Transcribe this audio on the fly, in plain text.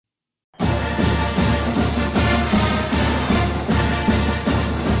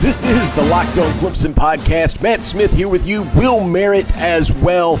This is the Locked On Clemson podcast. Matt Smith here with you. Will Merritt as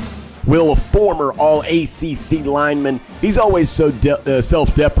well. Will, a former All-ACC lineman. He's always so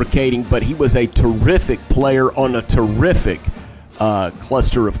self-deprecating, but he was a terrific player on a terrific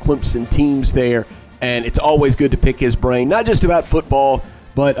cluster of Clemson teams there. And it's always good to pick his brain, not just about football,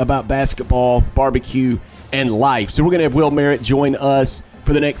 but about basketball, barbecue, and life. So we're going to have Will Merritt join us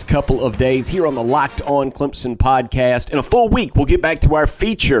for the next couple of days here on the Locked On Clemson podcast. In a full week, we'll get back to our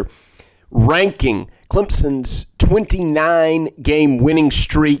feature ranking Clemson's 29-game winning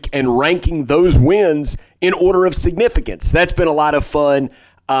streak and ranking those wins in order of significance. That's been a lot of fun,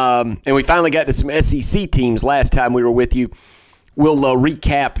 and we finally got to some SEC teams last time we were with you. We'll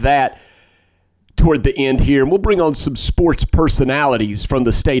recap that toward the end here, and we'll bring on some sports personalities from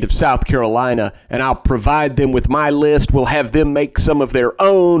the state of South Carolina, and I'll provide them with my list. We'll have them make some of their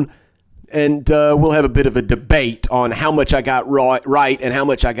own, and we'll have a bit of a debate on how much I got right and how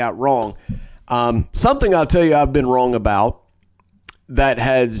much I got wrong. Something I'll tell you I've been wrong about that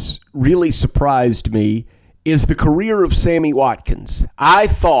has really surprised me is the career of Sammy Watkins. I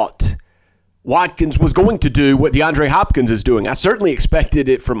thought Watkins was going to do what DeAndre Hopkins is doing. I certainly expected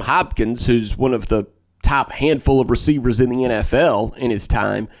it from Hopkins, who's one of the top handful of receivers in the NFL in his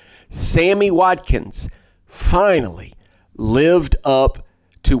time. Sammy Watkins finally lived up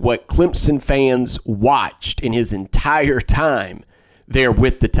to what Clemson fans watched in his entire time there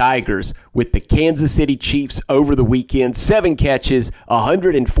with the Tigers, with the Kansas City Chiefs over the weekend. 7 catches,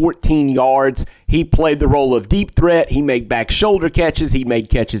 114 yards. He played the role of deep threat. He made back shoulder catches. He made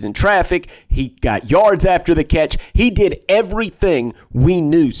catches in traffic. He got yards after the catch. He did everything we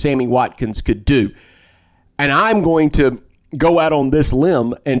knew Sammy Watkins could do. And I'm going to go out on this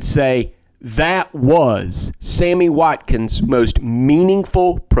limb and say that was Sammy Watkins' most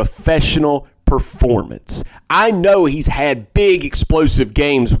meaningful professional performance. I know he's had big explosive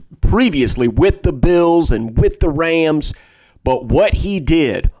games previously with the Bills and with the Rams, but what he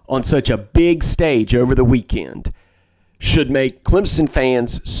did on such a big stage over the weekend should make Clemson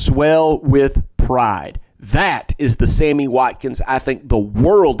fans swell with pride. That is the Sammy Watkins I think the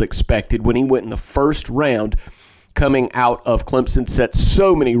world expected when he went in the first round coming out of Clemson, set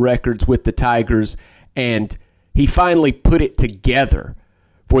so many records with the Tigers, and he finally put it together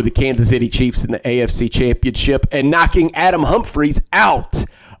for the Kansas City Chiefs in the AFC Championship and knocking Adam Humphries out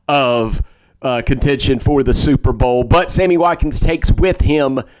of contention for the Super Bowl. But Sammy Watkins takes with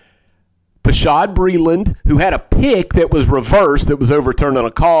him Bashaud Breeland, who had a pick that was reversed, that was overturned on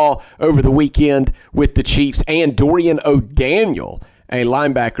a call over the weekend with the Chiefs, and Dorian O'Daniel, a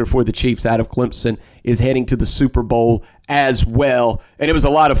linebacker for the Chiefs out of Clemson, is heading to the Super Bowl as well. And it was a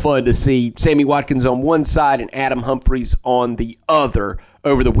lot of fun to see Sammy Watkins on one side and Adam Humphries on the other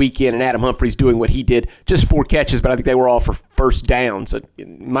over the weekend, and Adam Humphries doing what he did, just 4 catches, but I think they were all for first downs.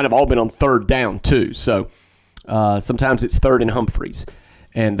 It might have all been on third down, too. So sometimes it's third and Humphries,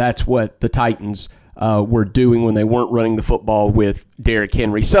 and that's what the Titans were doing when they weren't running the football with Derrick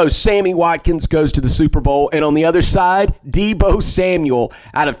Henry. So Sammy Watkins goes to the Super Bowl, and on the other side, Deebo Samuel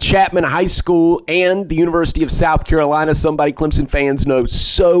out of Chapman High School and the University of South Carolina, somebody Clemson fans know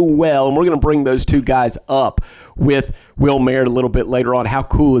so well, and we're going to bring those two guys up with Will Merritt a little bit later on. How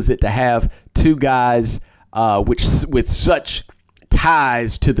cool is it to have two guys with such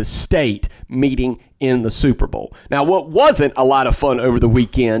ties to the state meeting in the Super Bowl? Now, what wasn't a lot of fun over the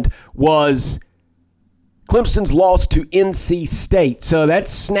weekend was Clemson's loss to NC State. So that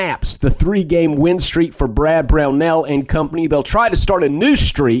snaps the 3-game win streak for Brad Brownell and company. They'll try to start a new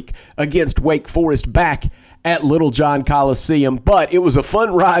streak against Wake Forest back at Little John Coliseum, but it was a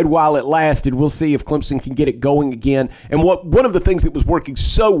fun ride while it lasted. We'll see if Clemson can get it going again. And one of the things that was working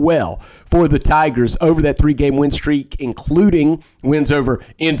so well for the Tigers over that 3-game win streak, including wins over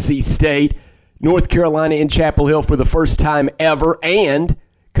NC State, North Carolina, and Chapel Hill for the first time ever, and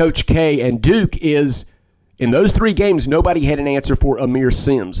Coach K and Duke, is in those 3 games, nobody had an answer for Amir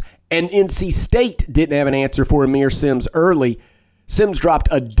Sims. And NC State didn't have an answer for Amir Sims early. Sims dropped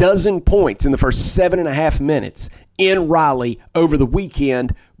 12 points in the first 7.5 minutes in Raleigh over the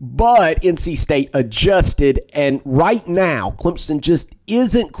weekend, but NC State adjusted, and right now, Clemson just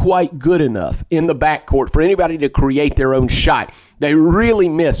isn't quite good enough in the backcourt for anybody to create their own shot. They really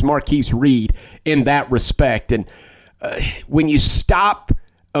miss Marquise Reed in that respect, and when you stop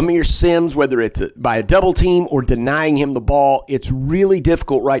Amir Sims, whether it's by a double team or denying him the ball, it's really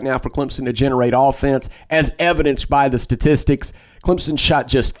difficult right now for Clemson to generate offense, as evidenced by the statistics. Clemson shot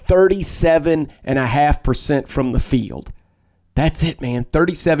just 37.5% from the field. That's it, man.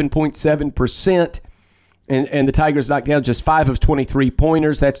 37.7%. And the Tigers knocked down just 5 of 23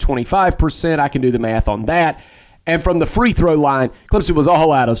 pointers. That's 25%. I can do the math on that. And from the free throw line, Clemson was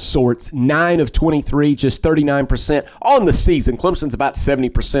all out of sorts. 9 of 23, just 39%. On the season, Clemson's about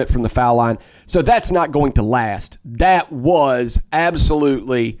 70% from the foul line. So that's not going to last. That was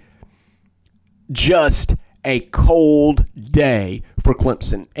absolutely just a cold day for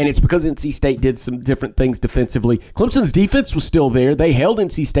Clemson. And it's because NC State did some different things defensively. Clemson's defense was still there. They held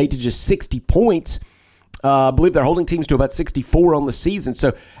NC State to just 60 points. I believe they're holding teams to about 64 on the season.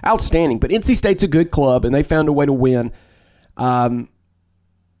 So outstanding. But NC State's a good club, and they found a way to win. NC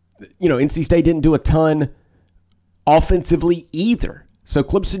State didn't do a ton offensively either. So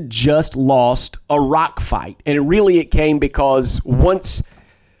Clemson just lost a rock fight. And it came because once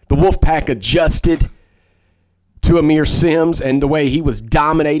the Wolfpack adjusted to Amir Sims and the way he was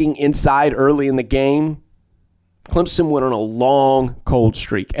dominating inside early in the game, Clemson went on a long, cold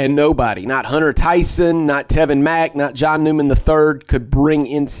streak. And nobody, not Hunter Tyson, not Tevin Mack, not John Newman III, could bring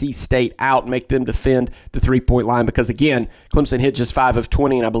NC State out and make them defend the three-point line because, again, Clemson hit just 5 of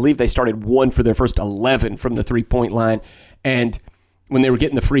 20, and I believe they started 1 for their first 11 from the three-point line. And when they were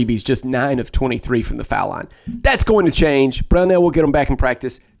getting the freebies, just 9 of 23 from the foul line. That's going to change. Brownell will get them back in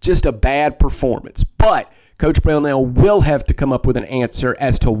practice. Just a bad performance. But Coach Brownell will have to come up with an answer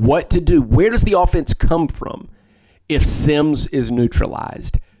as to what to do. Where does the offense come from if Sims is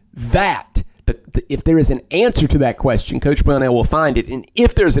neutralized? If there is an answer to that question, Coach Brownell will find it. And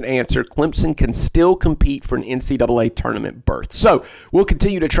if there's an answer, Clemson can still compete for an NCAA tournament berth. So we'll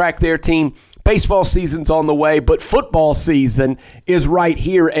continue to track their team. Baseball season's on the way, but football season is right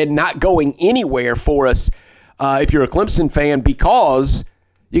here and not going anywhere for us if you're a Clemson fan, because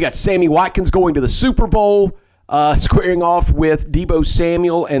you got Sammy Watkins going to the Super Bowl, squaring off with Deebo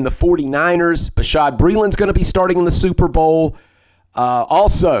Samuel and the 49ers. Bashaud Breeland's going to be starting in the Super Bowl.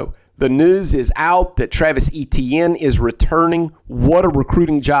 Also, the news is out that Travis Etienne is returning. What a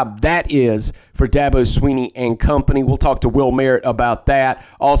recruiting job that is for Dabo Swinney and company. We'll talk to Will Merritt about that.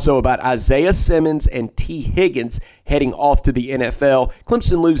 Also about Isaiah Simmons and T. Higgins heading off to the NFL.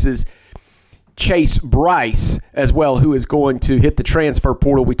 Clemson loses Chase Bryce as well, who is going to hit the transfer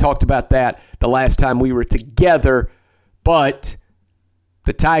portal. We talked about that the last time we were together, but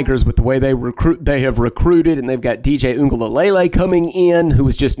the Tigers, with the way they have recruited, and they've got DJ Ungalalele coming in, who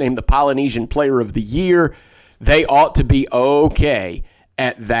was just named the Polynesian Player of the Year. They ought to be okay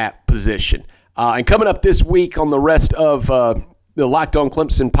at that position. And coming up this week on the rest of the Locked On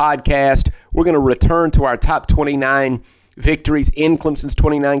Clemson podcast, we're going to return to our top 29 victories in Clemson's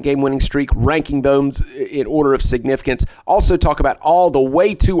 29-game winning streak, ranking those in order of significance. Also talk about all the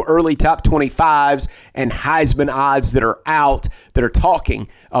way too early top 25s and Heisman odds that are out that are talking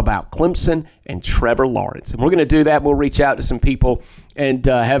about Clemson and Trevor Lawrence. And we're going to do that. We'll reach out to some people and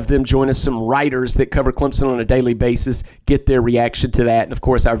have them join us, some writers that cover Clemson on a daily basis, get their reaction to that, and, of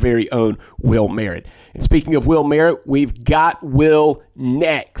course, our very own Will Merritt. And speaking of Will Merritt, we've got Will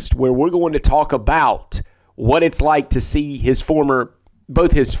next, where we're going to talk about what it's like to see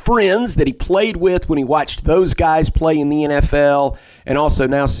both his friends that he played with when he watched those guys play in the NFL, and also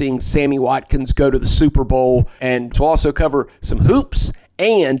now seeing Sammy Watkins go to the Super Bowl. And we'll also cover some hoops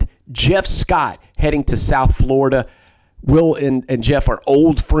and Jeff Scott heading to South Florida. Will and Jeff are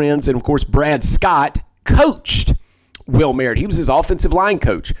old friends, and of course Brad Scott coached Will Merritt. He was his offensive line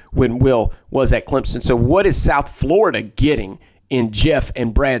coach when Will was at Clemson. So what is South Florida getting in Jeff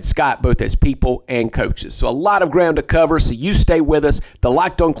and Brad Scott, both as people and coaches? So a lot of ground to cover, so you stay with us. The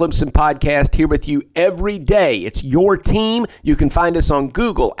Locked On Clemson podcast here with you every day. It's your team. You can find us on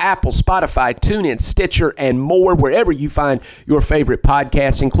Google, Apple, Spotify, TuneIn, Stitcher, and more, wherever you find your favorite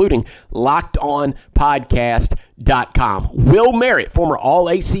podcasts, including LockedOnPodcast.com. Will Merritt, former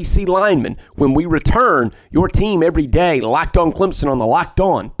All-ACC lineman, when we return, your team every day. Locked On Clemson on the Locked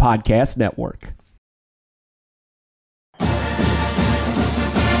On Podcast Network.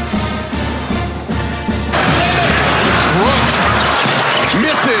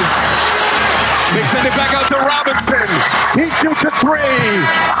 Misses. They send it back out to Robinson. He shoots a three.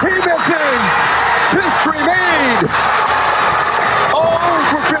 He misses. History made. 0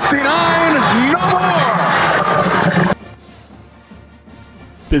 for 59. No more.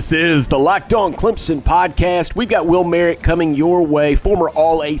 This is the Locked On Clemson podcast. We've got Will Merritt coming your way, former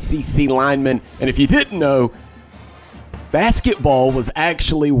All-ACC lineman. And if you didn't know, basketball was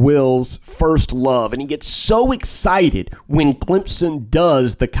actually Will's first love, and he gets so excited when Clemson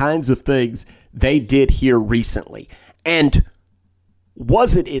does the kinds of things they did here recently. And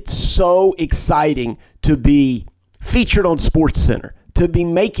wasn't it so exciting to be featured on SportsCenter, to be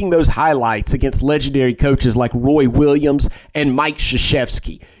making those highlights against legendary coaches like Roy Williams and Mike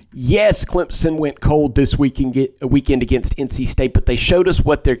Krzyzewski? Yes, Clemson went cold this weekend against NC State, but they showed us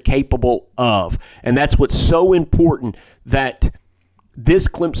what they're capable of. And that's what's so important, that this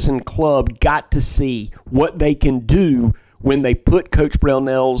Clemson club got to see what they can do when they put Coach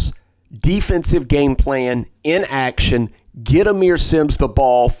Brownell's defensive game plan in action, get Amir Sims the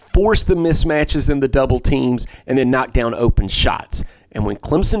ball, force the mismatches in the double teams, and then knock down open shots. And when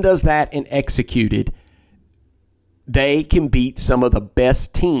Clemson does that and executed, they can beat some of the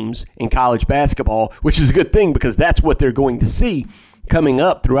best teams in college basketball, which is a good thing because that's what they're going to see coming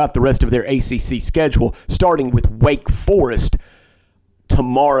up throughout the rest of their ACC schedule, starting with Wake Forest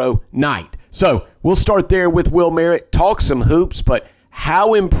tomorrow night. So we'll start there with Will Merritt, talk some hoops, but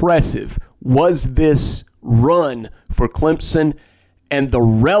how impressive was this run for Clemson and the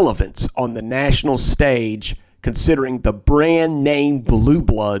relevance on the national stage, considering the brand name Blue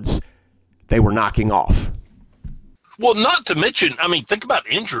Bloods they were knocking off? Well, not to mention, think about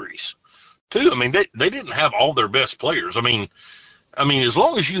injuries, too. They didn't have all their best players. I mean, as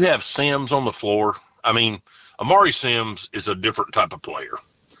long as you have Sims on the floor, Amari Sims is a different type of player.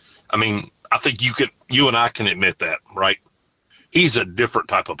 I think you and I can admit that, right? He's a different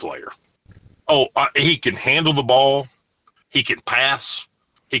type of player. He can handle the ball. He can pass.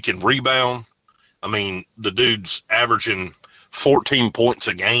 He can rebound. The dude's averaging 14 points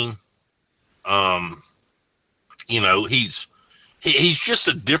a game. He's just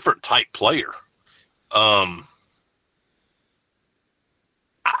a different type player. I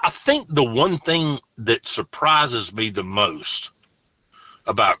think the one thing that surprises me the most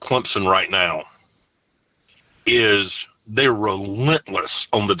about Clemson right now is they're relentless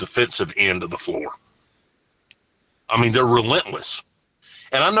on the defensive end of the floor. They're relentless.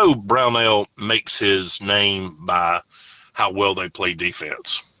 And I know Brownell makes his name by how well they play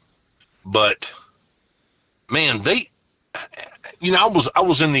defense. But, man, I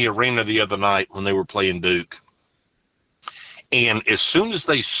was in the arena the other night when they were playing Duke. And as soon as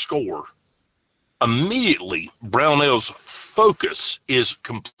they score, immediately Brownell's focus is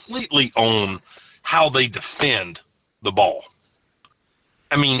completely on how they defend the ball.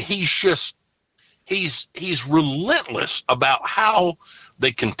 He's relentless about how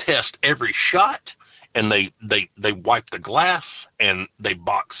they contest every shot, and they wipe the glass and they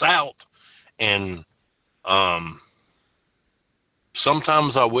box out. And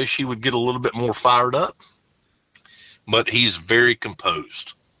sometimes I wish he would get a little bit more fired up, but he's very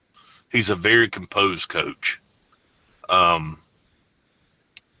composed. He's a very composed coach.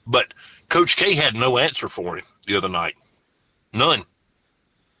 But Coach K had no answer for him the other night. None.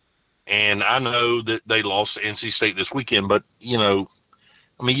 And I know that they lost to NC State this weekend, but, you're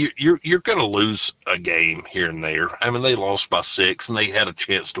going to lose a game here and there. They lost by 6, and they had a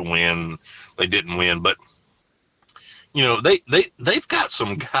chance to win. They didn't win. But, they've got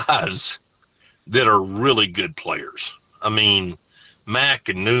some guys that are really good players. Mack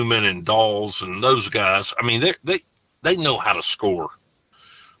and Newman and Dawes and those guys, they know how to score.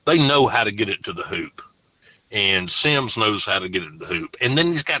 They know how to get it to the hoop. And Sims knows how to get it to the hoop. And then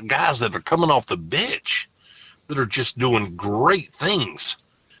he's got guys that are coming off the bench that are just doing great things.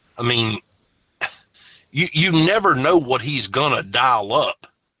 You never know what he's going to dial up.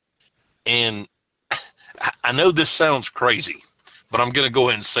 And I know this sounds crazy, but I'm going to go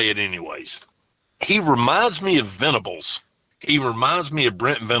ahead and say it anyways. He reminds me of Venables. He reminds me of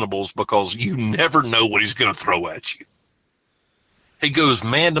Brent Venables because you never know what he's going to throw at you. He goes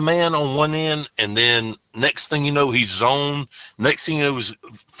man-to-man on one end, and then next thing you know, he's zone. Next thing you know, he's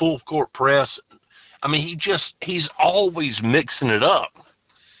full-court press. He's always mixing it up.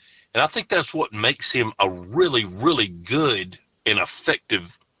 And I think that's what makes him a really, really good and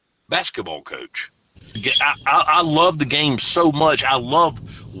effective basketball coach. I love the game so much. I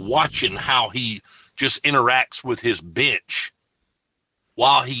love watching how he just interacts with his bench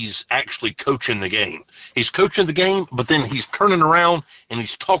while he's actually coaching the game. He's coaching the game, but then he's turning around and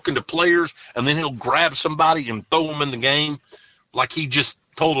he's talking to players, and then he'll grab somebody and throw them in the game like he just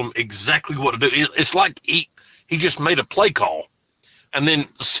told them exactly what to do. It's like he just made a play call and then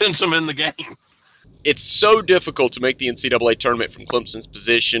sends them in the game. It's so difficult to make the NCAA tournament from Clemson's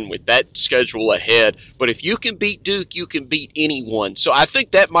position with that schedule ahead. But if you can beat Duke, you can beat anyone. So I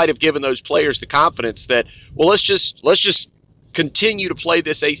think that might have given those players the confidence that, well, let's just continue to play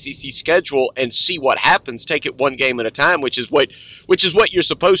this ACC schedule and see what happens. Take it one game at a time, which is what you're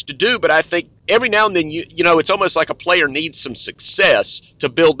supposed to do. But I think every now and then, you know, it's almost like a player needs some success to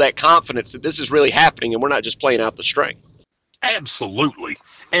build that confidence that this is really happening and we're not just playing out the string. Absolutely.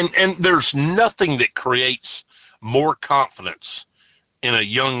 And there's nothing that creates more confidence in a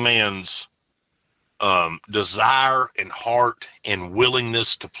young man's desire and heart and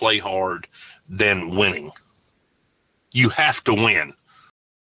willingness to play hard than winning. You have to win.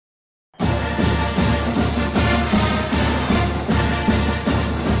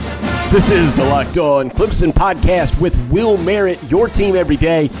 This is the Locked On Clemson podcast with Will Merritt, your team every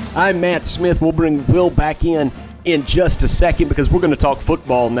day. I'm Matt Smith. We'll bring Will back in just a second because we're going to talk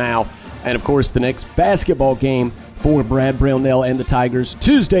football now. And, of course, the next basketball game for Brad Brownell and the Tigers.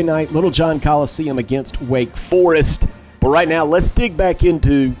 Tuesday night, Little John Coliseum against Wake Forest. But right now, let's dig back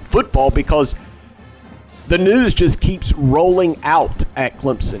into football because the news just keeps rolling out at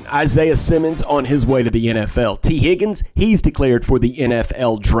Clemson. Isaiah Simmons on his way to the NFL. T. Higgins, he's declared for the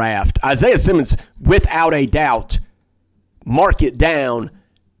NFL draft. Isaiah Simmons, without a doubt, mark it down,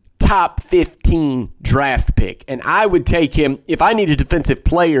 top 15 draft pick. And I would take him, if I need a defensive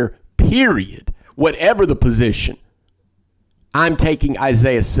player, period, whatever the position, I'm taking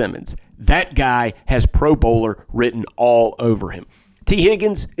Isaiah Simmons. That guy has Pro Bowler written all over him. T.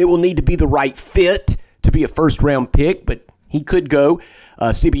 Higgins, it will need to be the right fit to be a first-round pick, but he could go.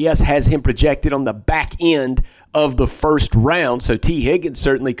 CBS has him projected on the back end of the first round, so T. Higgins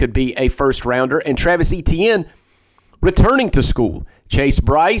certainly could be a first-rounder. And Travis Etienne returning to school. Chase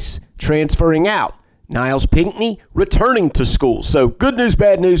Bryce transferring out. Niles Pinckney returning to school. So good news,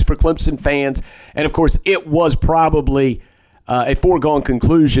 bad news for Clemson fans. And, of course, it was probably a foregone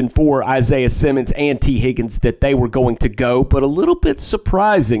conclusion for Isaiah Simmons and T. Higgins that they were going to go, but a little bit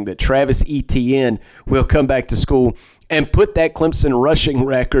surprising that Travis Etienne will come back to school and put that Clemson rushing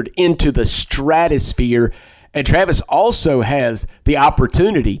record into the stratosphere. And Travis also has the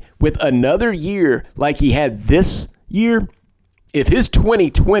opportunity with another year like he had this year. If his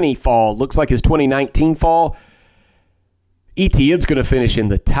 2020 fall looks like his 2019 fall, Etienne's going to finish in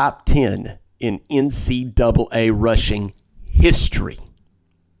the top 10 in NCAA rushing history.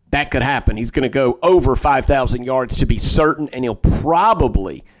 That could happen. He's going to go over 5,000 yards to be certain, and he'll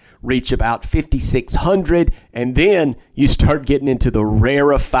probably reach about 5,600, and then you start getting into the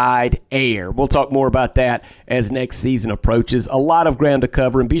rarefied air. We'll talk more about that as next season approaches. A lot of ground to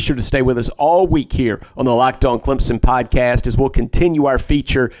cover, and be sure to stay with us all week here on the Locked On Clemson podcast as we'll continue our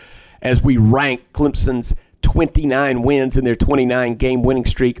feature as we rank Clemson's 29 wins in their 29-game winning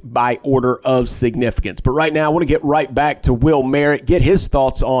streak by order of significance. But right now, I want to get right back to Will Merritt, get his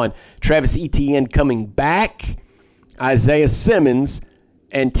thoughts on Travis Etienne coming back, Isaiah Simmons,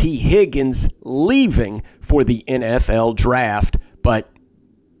 and T. Higgins leaving for the NFL draft. But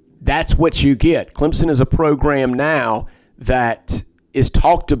that's what you get. Clemson is a program now that is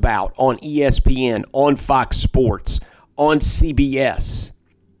talked about on ESPN, on Fox Sports, on CBS.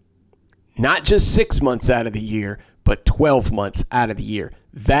 Not just 6 months out of the year, but 12 months out of the year.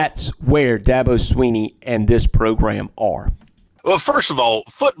 That's where Dabo Swinney and this program are. Well, first of all,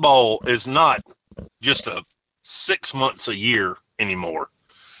 football is not just 6 months a year anymore.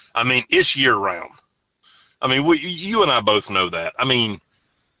 I mean, it's year-round. I mean, you and I both know that. I mean,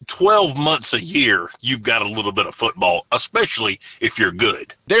 12 months a year, you've got a little bit of football, especially if you're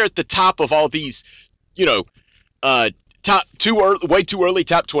good. They're at the top of all these, way too early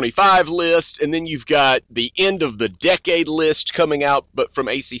top 25 list, and then you've got the end of the decade list coming out, but from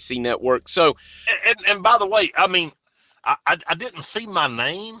ACC Network. So, and by the way, I mean, I didn't see my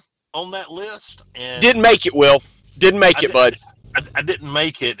name on that list, and didn't make it, Will. Didn't make it, bud. I didn't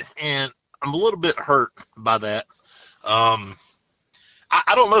make it, and I'm a little bit hurt by that. I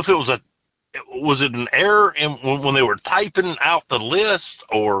don't know if it was it an error when they were typing out the list,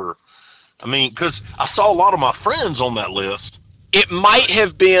 or I mean, because I saw a lot of my friends on that list. It might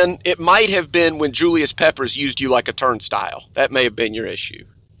have been when Julius Peppers used you like a turnstile. That may have been your issue.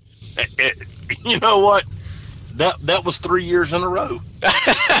 You know what? That was 3 years in a row.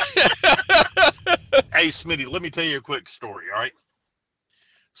 Hey, Smitty, let me tell you a quick story, all right?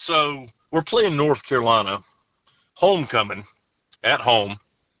 So we're playing North Carolina, homecoming, at home,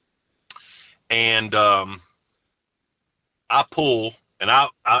 and I pull, and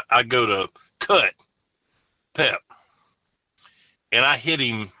I go to cut Pep, and I hit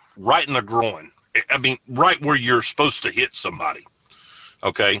him right in the groin. I mean, right where you're supposed to hit somebody,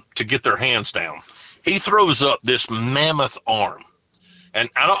 okay, to get their hands down. He throws up this mammoth arm. And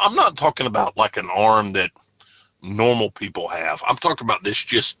I'm not talking about like an arm that normal people have. I'm talking about this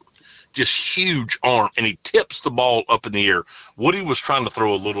just huge arm, and he tips the ball up in the air. Woody was trying to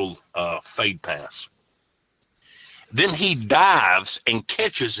throw a little fade pass. Then he dives and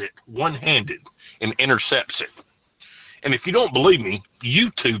catches it one-handed and intercepts it. And if you don't believe me,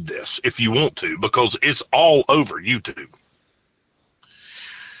 YouTube this if you want to, because it's all over YouTube.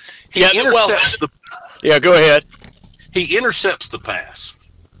 Go ahead. He intercepts the pass.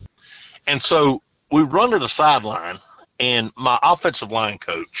 And so we run to the sideline, and my offensive line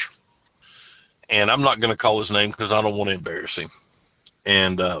coach, and I'm not going to call his name because I don't want to embarrass him,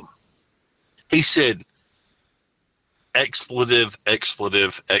 and he said, expletive,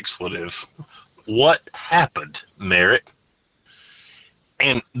 expletive, expletive. What happened, Merritt?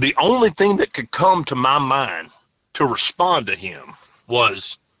 And the only thing that could come to my mind to respond to him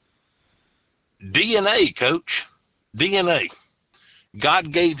was DNA, coach. DNA.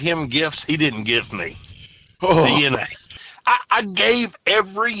 God gave him gifts he didn't give me. Oh. DNA. I gave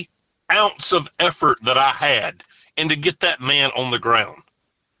every ounce of effort that I had and to get that man on the ground.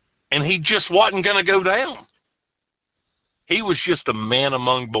 And he just wasn't going to go down. He was just a man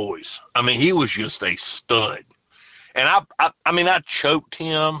among boys. I mean, he was just a stud. And I choked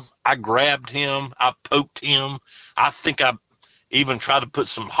him. I grabbed him. I poked him. I think I even tried to put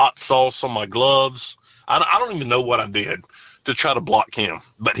some hot sauce on my gloves. I don't even know what I did to try to block him.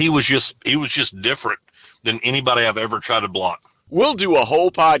 But he was just different than anybody I've ever tried to block. We'll do a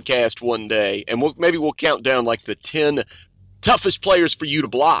whole podcast one day, and maybe we'll count down like the 10 toughest players for you to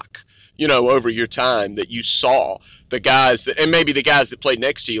block, over your time that you saw. The guys that, and maybe the guys that played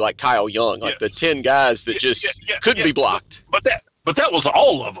next to you, like Kyle Young, like the 10 guys that couldn't be blocked. But that was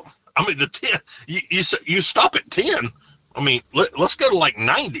all of them. I mean, the 10. You stop at 10. I mean, let's go to like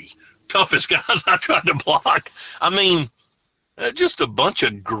 90 toughest guys I tried to block. I mean, just a bunch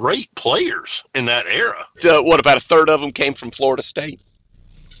of great players in that era. What, about a third of them came from Florida State?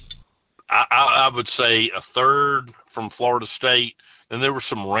 I would say a third from Florida State, and there were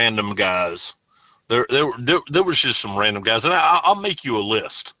some random guys. There was just some random guys, and I'll make you a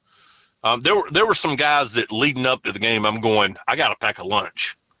list. There were some guys that leading up to the game, I'm going, I got to pack a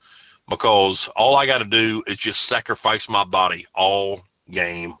lunch because all I got to do is just sacrifice my body all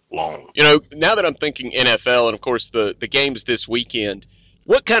game long. Now that I'm thinking NFL, and of course the games this weekend,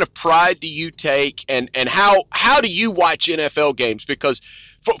 what kind of pride do you take, and how do you watch NFL games? Because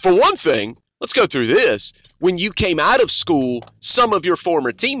for one thing, let's go through this. When you came out of school, some of your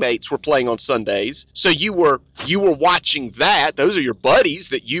former teammates were playing on Sundays, so you were watching that. Those are your buddies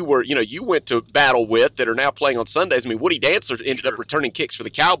that you went to battle with that are now playing on Sundays. I mean, Woody Dantzler ended up returning kicks for the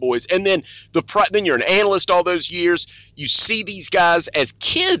Cowboys, and then then you're an analyst all those years. You see these guys as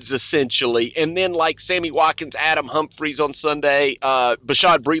kids essentially, and then like Sammy Watkins, Adam Humphries on Sunday,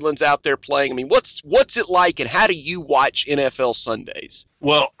 Bashaud Breeland's out there playing. I mean, what's it like, and how do you watch NFL Sundays?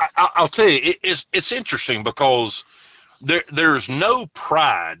 Well, I'll tell you, it's interesting because there's no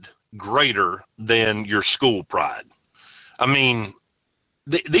pride greater than your school pride. I mean,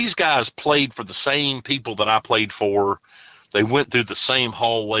 these guys played for the same people that I played for. They went through the same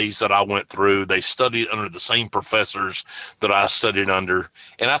hallways that I went through. They studied under the same professors that I studied under,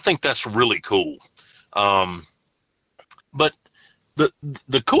 and I think that's really cool. But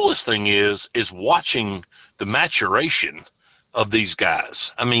the coolest thing is watching the maturation of these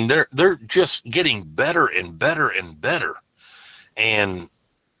guys. I mean, they're just getting better and better and better. And,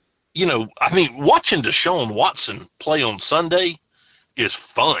 watching Deshaun Watson play on Sunday is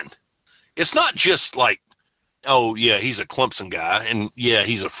fun. It's not just like, oh, yeah, he's a Clemson guy, and, yeah,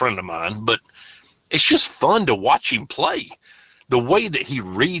 he's a friend of mine, but it's just fun to watch him play. The way that he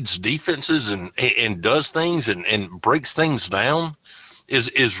reads defenses and does things and breaks things down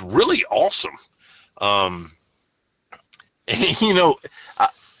is really awesome. One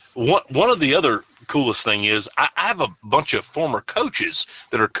of the other coolest thing is I have a bunch of former coaches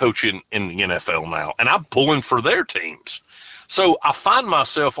that are coaching in the NFL now, and I'm pulling for their teams. So I find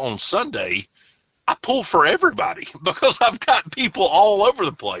myself on Sunday, I pull for everybody because I've got people all over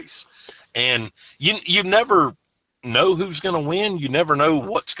the place. And you never know who's going to win. You never know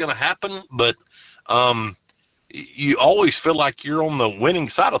what's going to happen, but you always feel like you're on the winning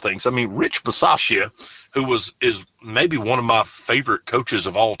side of things. I mean, Rich Bisaccia, who is maybe one of my favorite coaches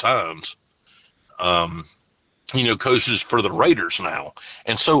of all times, coaches for the Raiders now.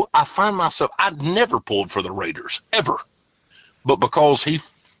 And so I find myself, I'd never pulled for the Raiders, ever. But because he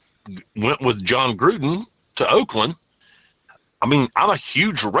went with John Gruden to Oakland, I mean, I'm a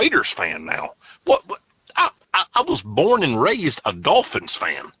huge Raiders fan now. I was born and raised a Dolphins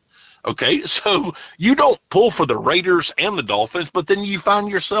fan. Okay, so you don't pull for the Raiders and the Dolphins, but then you find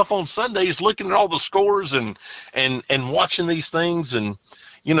yourself on Sundays looking at all the scores and watching these things, and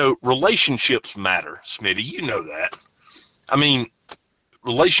relationships matter, Smitty. You know that. I mean,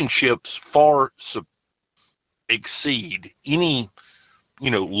 relationships far exceed any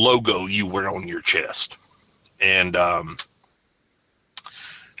logo you wear on your chest, and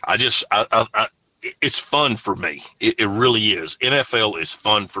it's fun for me. It really is. NFL is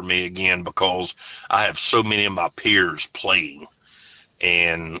fun for me again because I have so many of my peers playing,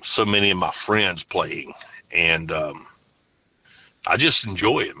 and so many of my friends playing, and I just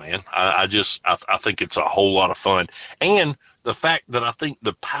enjoy it, man. I think it's a whole lot of fun, and the fact that I think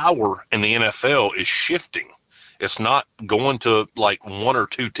the power in the NFL is shifting. It's not going to like one or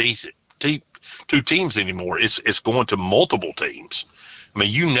two teams anymore. It's going to multiple teams. I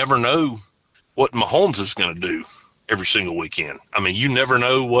mean, you never know what Mahomes is going to do every single weekend. I mean, you never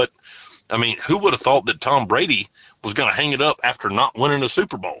know who would have thought that Tom Brady was going to hang it up after not winning a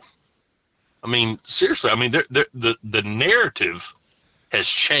Super Bowl? I mean, seriously, I mean, the narrative has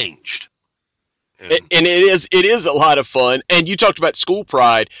changed. And it is a lot of fun. And you talked about school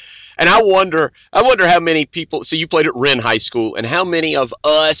pride. And I wonder how many people, so you played at Wren High School, and how many of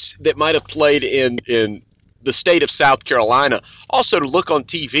us that might have played in the state of South Carolina also to look on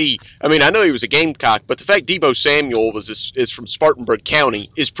TV. I mean, I know he was a Gamecock, but the fact Deebo Samuel is from Spartanburg County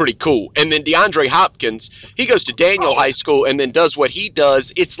is pretty cool. And then DeAndre Hopkins, he goes to Daniel High School and then does what he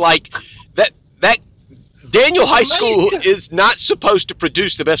does. It's like that Daniel High School is not supposed to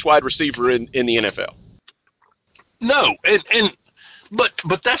produce the best wide receiver in the NFL. No,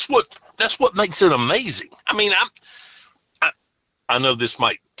 but that's what makes it amazing. I mean, I know this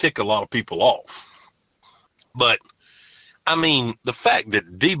might tick a lot of people off, but I mean, the fact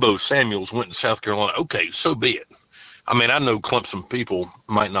that Deebo Samuels went to South Carolina, okay, so be it. I mean, I know Clemson people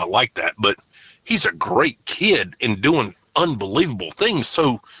might not like that, but he's a great kid and doing unbelievable things.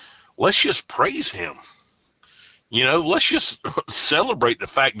 So let's just praise him. You know, let's just celebrate the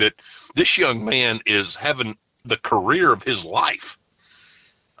fact that this young man is having the career of his life.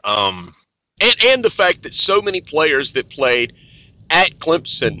 And the fact that so many players that played at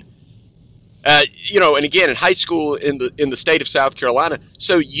Clemson, and again in high school in the state of South Carolina.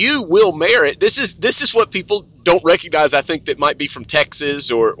 So you will merit. This is what people don't recognize. I think that might be from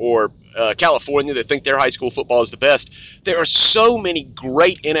Texas or California that think their high school football is the best. There are so many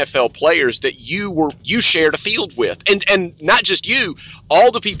great NFL players that you shared a field with, and not just you,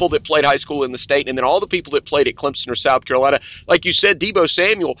 all the people that played high school in the state, and then all the people that played at Clemson or South Carolina. Like you said, Deebo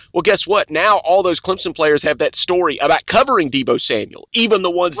Samuel. Well, guess what? Now all those Clemson players have that story about covering Deebo Samuel, even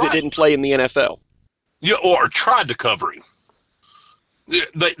the ones that didn't play in the NFL. Yeah, or tried to cover him.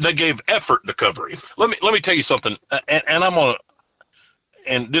 They gave effort to cover him. Let me tell you something, and I'm gonna.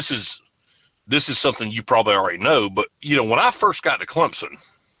 And this is something you probably already know, but when I first got to Clemson,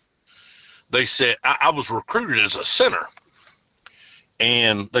 they said I was recruited as a center,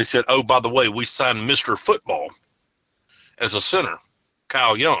 and they said, "Oh, by the way, we signed Mr. Football as a center,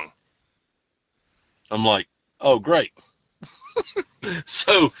 Kyle Young." I'm like, "Oh, great!"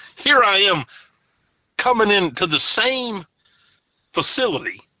 So here I am coming into the same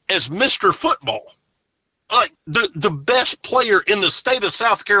facility as Mr. Football. Like the best player in the state of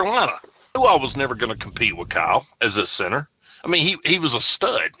South Carolina. I knew I was never going to compete with Kyle as a center. I mean, he was a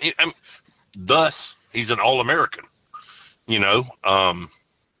stud. Thus, he's an All-American. So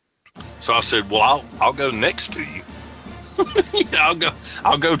I said, well, I'll go next to you.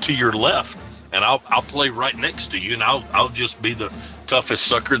 I'll go to your left, and I'll play right next to you, and I'll just be the toughest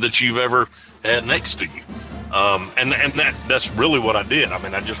sucker that you've ever had next to you. And that's really what I did. I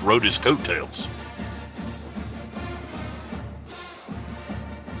mean, I just rode his coattails.